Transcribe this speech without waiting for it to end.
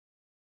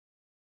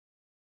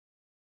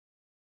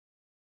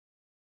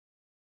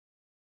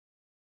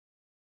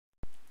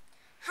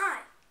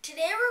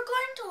Today we're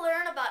going to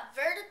learn about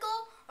vertical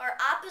or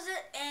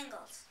opposite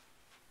angles.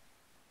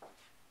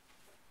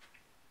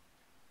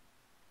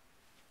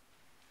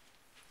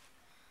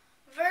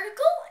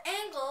 Vertical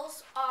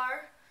angles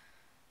are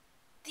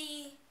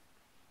the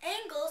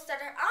angles that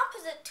are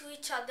opposite to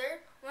each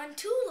other when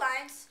two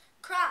lines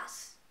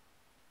cross.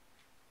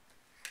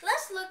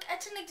 Let's look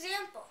at an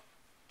example.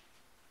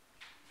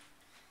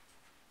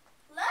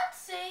 Let's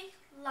say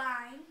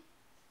line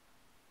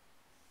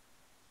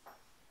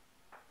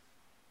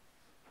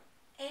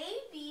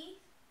AB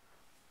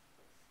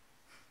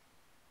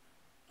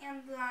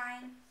and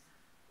line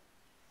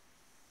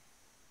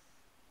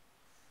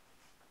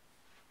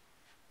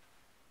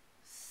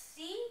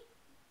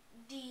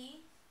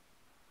CD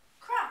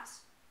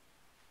cross.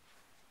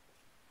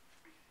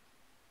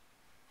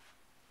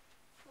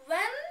 When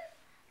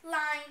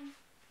line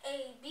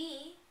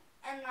AB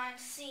and line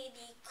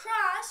CD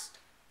crossed,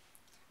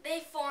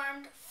 they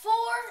formed four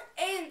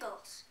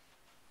angles.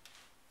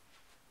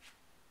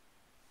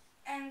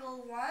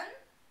 Angle 1,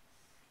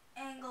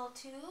 angle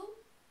 2,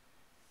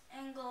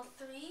 angle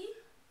 3,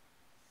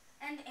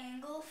 and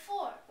angle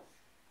 4.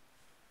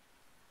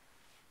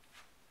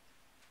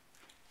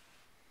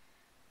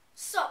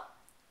 So,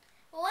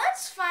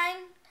 let's find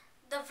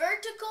the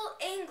vertical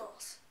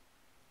angles.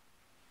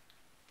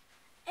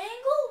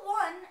 Angle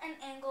 1 and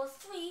angle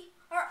 3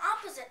 are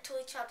opposite to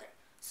each other,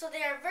 so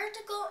they are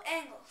vertical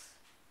angles.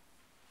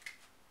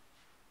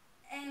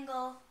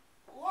 Angle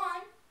 1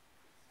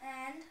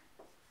 and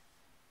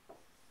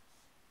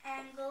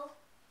angle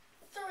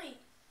 3.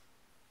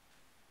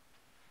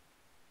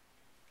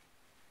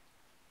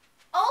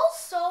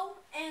 Also,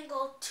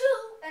 angle 2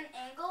 and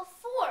angle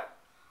 4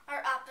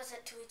 are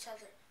opposite to each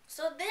other,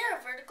 so they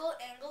are vertical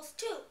angles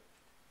too.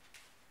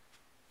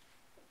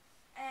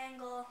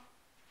 Angle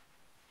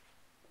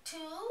 2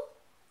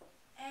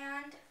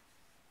 and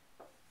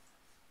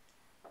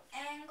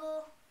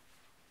angle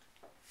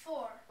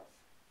 4.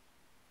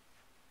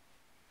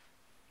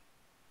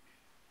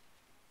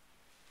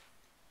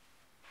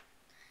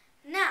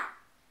 Now,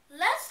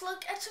 let's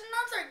look at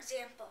another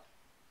example.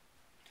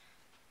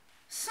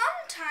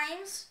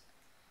 Sometimes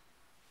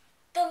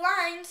the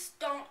lines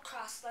don't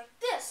cross like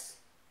this.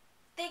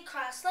 They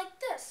cross like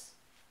this.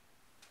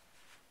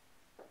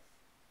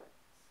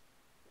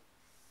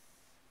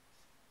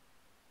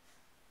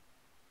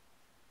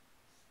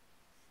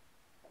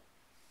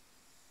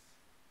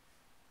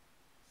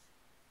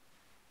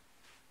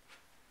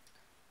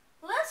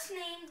 Let's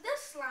name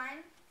this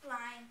line,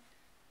 line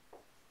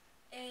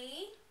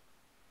A,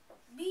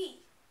 B,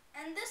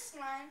 and this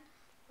line,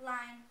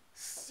 line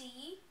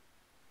C,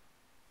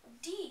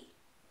 D.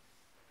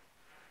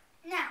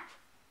 Now,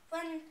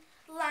 when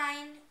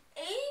line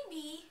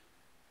AB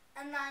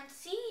and line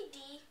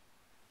CD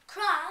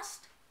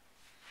crossed,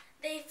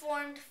 they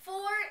formed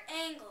four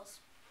angles.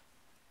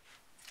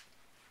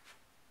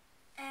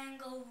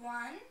 Angle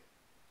 1,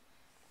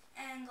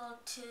 angle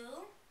 2,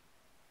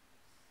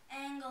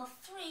 angle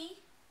 3,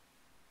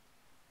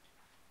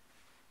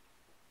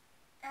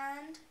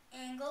 and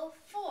angle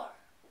 4.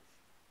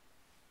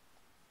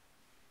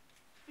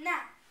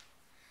 Now,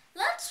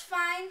 let's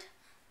find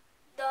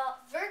the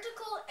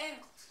vertical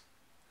angles.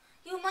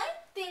 You might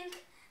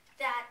think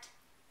that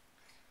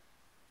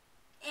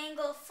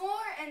angle 4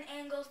 and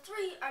angle 3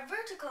 are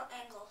vertical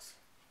angles.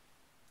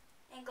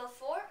 Angle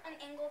 4 and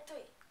angle 3.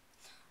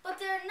 But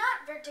they're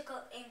not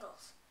vertical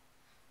angles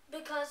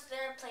because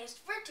they're placed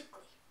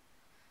vertically.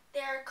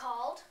 They are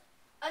called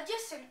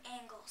adjacent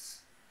angles.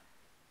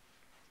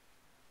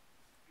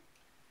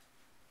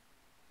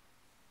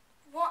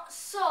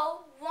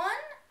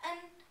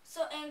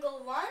 So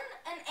angle 1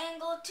 and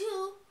angle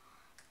 2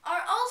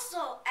 are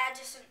also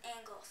adjacent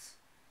angles.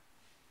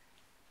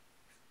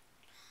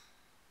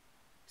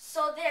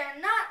 So they are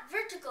not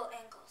vertical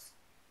angles.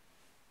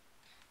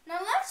 Now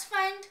let's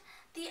find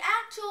the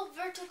actual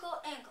vertical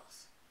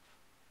angles.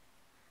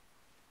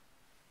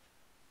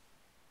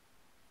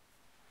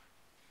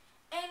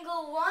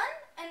 Angle 1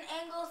 and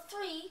angle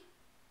 3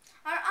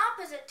 are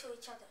opposite to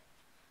each other,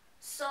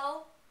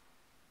 so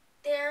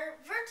they're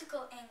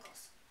vertical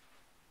angles.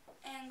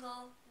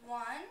 Angle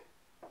 1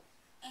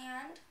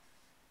 and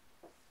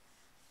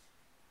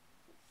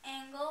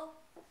angle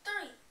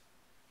 3.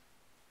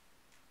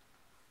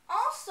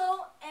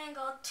 Also,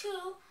 angle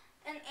 2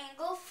 and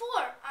angle 4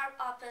 are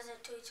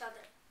opposite to each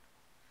other,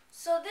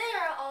 so they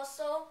are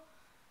also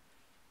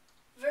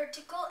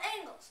vertical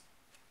angles.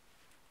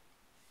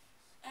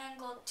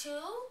 Angle 2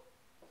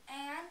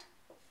 and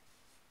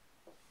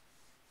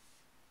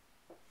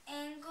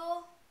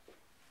angle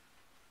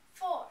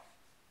 4.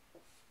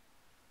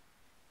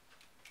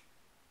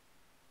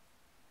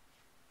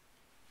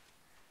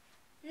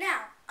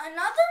 Now,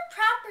 another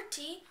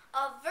property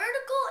of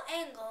vertical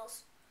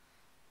angles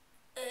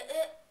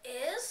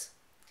is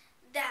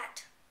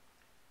that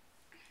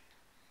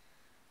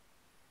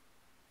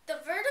the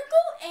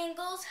vertical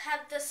angles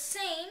have the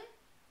same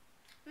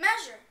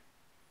measure.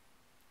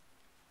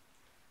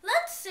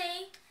 Let's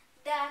say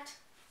that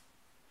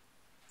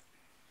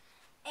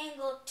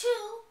angle 2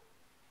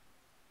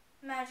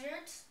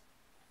 measures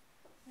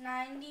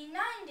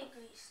 99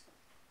 degrees.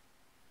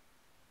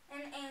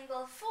 And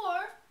angle 4,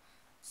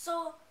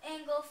 so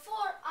angle 4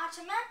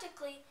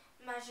 automatically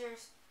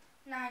measures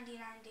 99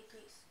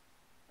 degrees.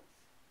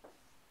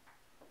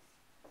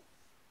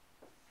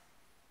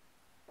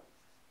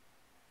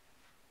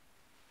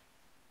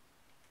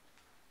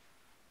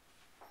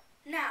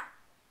 Now,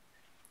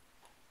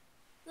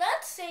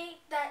 let's say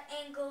that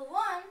angle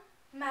 1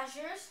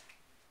 measures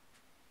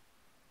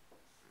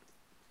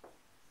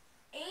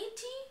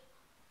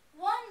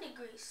 81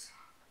 degrees.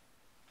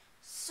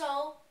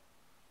 So,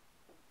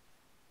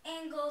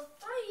 angle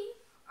 3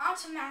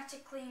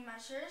 automatically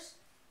measures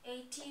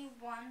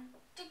 81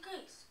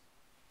 degrees.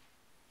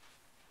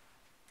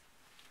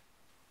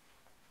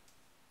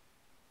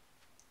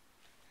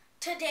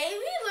 Today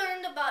we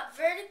learned about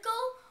vertical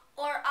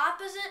or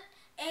opposite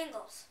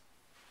angles.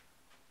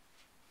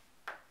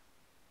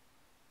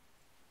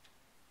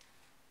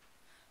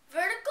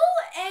 Vertical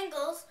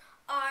angles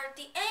are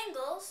the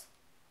angles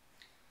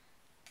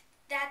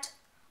that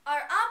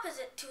are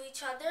opposite to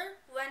each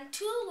other when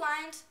two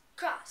lines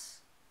cross,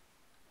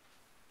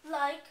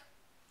 like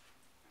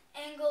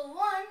angle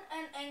 1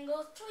 and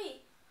angle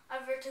 3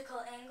 are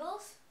vertical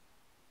angles,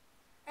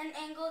 and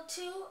angle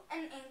 2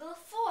 and angle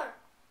 4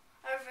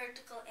 are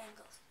vertical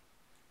angles.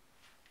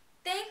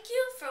 Thank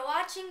you for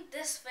watching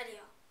this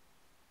video.